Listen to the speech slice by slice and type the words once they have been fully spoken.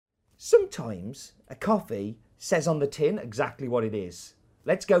Sometimes a coffee says on the tin exactly what it is.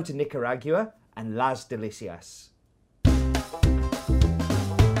 Let's go to Nicaragua and Las Delicias.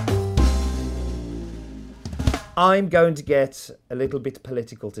 I'm going to get a little bit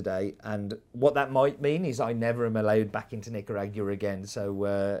political today, and what that might mean is I never am allowed back into Nicaragua again.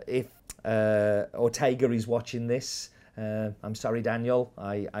 So if Ortega is watching this, I'm sorry, Daniel.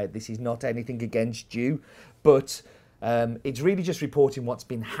 This is not anything against you, but it's really just reporting what's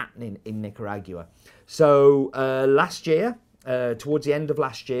been happening in Nicaragua. So last year, towards the end of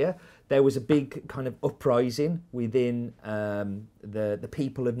last year, there was a big kind of uprising within the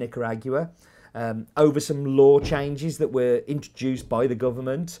people of Nicaragua over some law changes that were introduced by the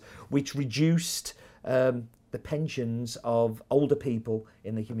government, which reduced the pensions of older people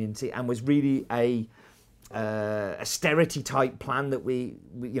in the community, and was really a austerity type plan that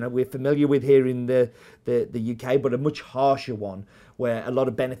we're familiar with here in the UK, but a much harsher one, where a lot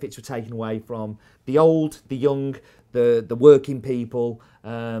of benefits were taken away from the old, the young, the working people,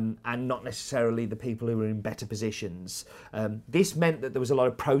 and not necessarily the people who were in better positions. This meant that there was a lot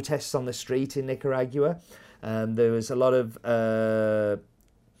of protests on the street in Nicaragua. There was a lot of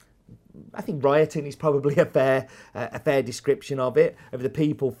I think rioting is probably a fair description of it, of the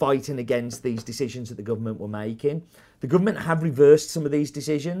people fighting against these decisions that the government were making. The government have reversed some of these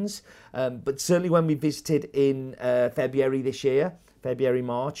decisions, but certainly when we visited in February this year, February,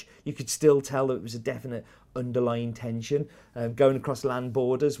 March, you could still tell that it was a definite underlying tension. Going across land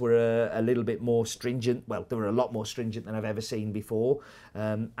borders were a little bit more stringent. Well, they were a lot more stringent than I've ever seen before.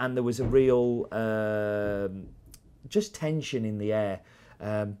 And there was a real just tension in the air.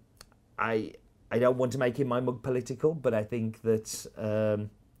 I don't want to make my mug political, but I think that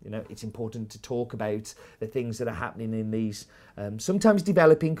it's important to talk about the things that are happening in these sometimes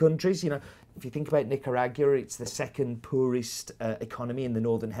developing countries. If you think about Nicaragua, it's the second poorest economy in the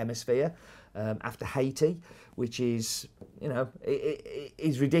Northern Hemisphere after Haiti, which is, it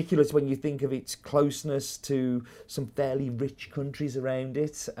is ridiculous when you think of its closeness to some fairly rich countries around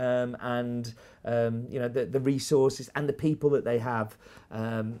it, and the resources and the people that they have,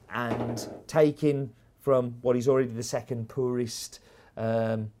 and taking from what is already the second poorest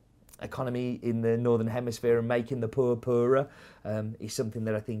economy in the Northern Hemisphere and making the poor poorer is something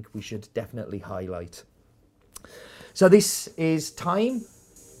that I think we should definitely highlight. So this is time,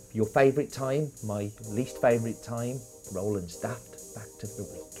 your favourite time, my least favourite time, Roland's Daft Fact of the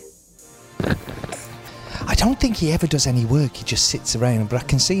Week. I don't think he ever does any work, he just sits around, but I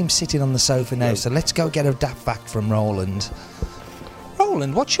can see him sitting on the sofa now, so let's go get a daft fact from Roland.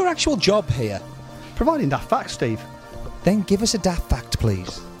 Roland, what's your actual job here? Providing daft facts, Steve. Then give us a daft fact,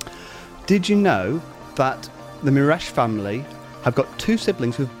 please. Did you know that the Miresh family have got two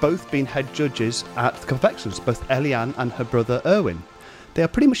siblings who've both been head judges at the Cup of Excellence, both Eliane and her brother Erwin? They are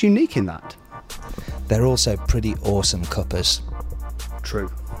pretty much unique in that. They're also pretty awesome cuppers.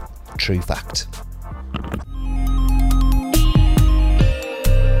 True. True fact.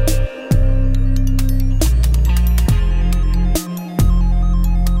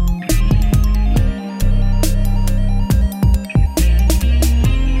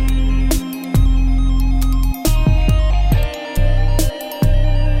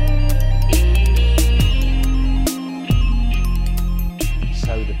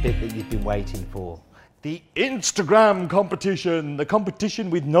 Waiting for the Instagram competition, the competition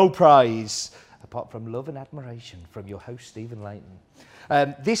with no prize apart from love and admiration from your host Stephen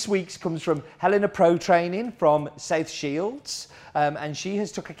Layton. This week's comes from Helena Pro Training from South Shields, and she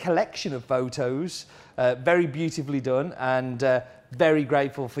has took a collection of photos, very beautifully done, and very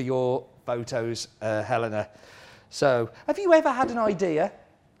grateful for your photos, Helena. So have you ever had an idea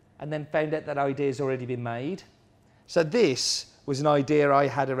and then found out that idea's already been made? So this was an idea I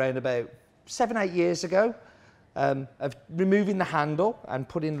had around about 7-8 years ago, of removing the handle and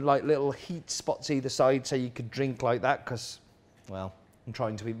putting like little heat spots either side so you could drink like that, because, well, I'm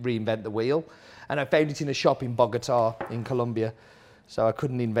trying to reinvent the wheel. And I found it in a shop in Bogota in Colombia, so I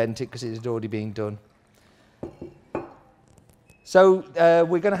couldn't invent it because it had already been done. So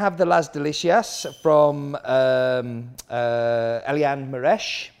we're going to have the Las Delicias from Eliane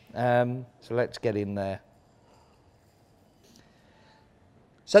Miresh. So let's get in there.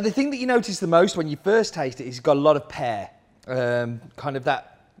 So the thing that you notice the most when you first taste it is it's got a lot of pear, kind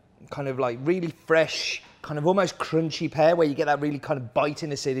of like really fresh, kind of almost crunchy pear, where you get that really kind of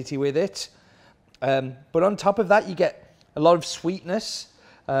biting acidity with it. But on top of that, you get a lot of sweetness.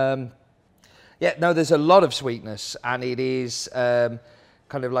 There's a lot of sweetness, and it is kind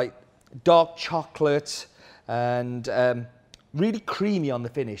of like dark chocolate and really creamy on the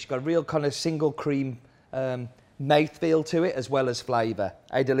finish. Got a real kind of single cream mouthfeel to it as well as flavour.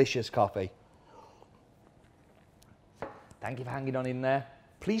 A delicious coffee. Thank you for hanging on in there.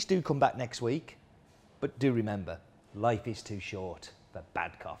 Please do come back next week. But do remember, life is too short for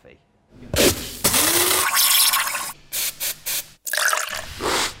bad coffee.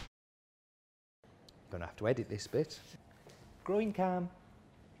 Gonna have to edit this bit. Growing calm.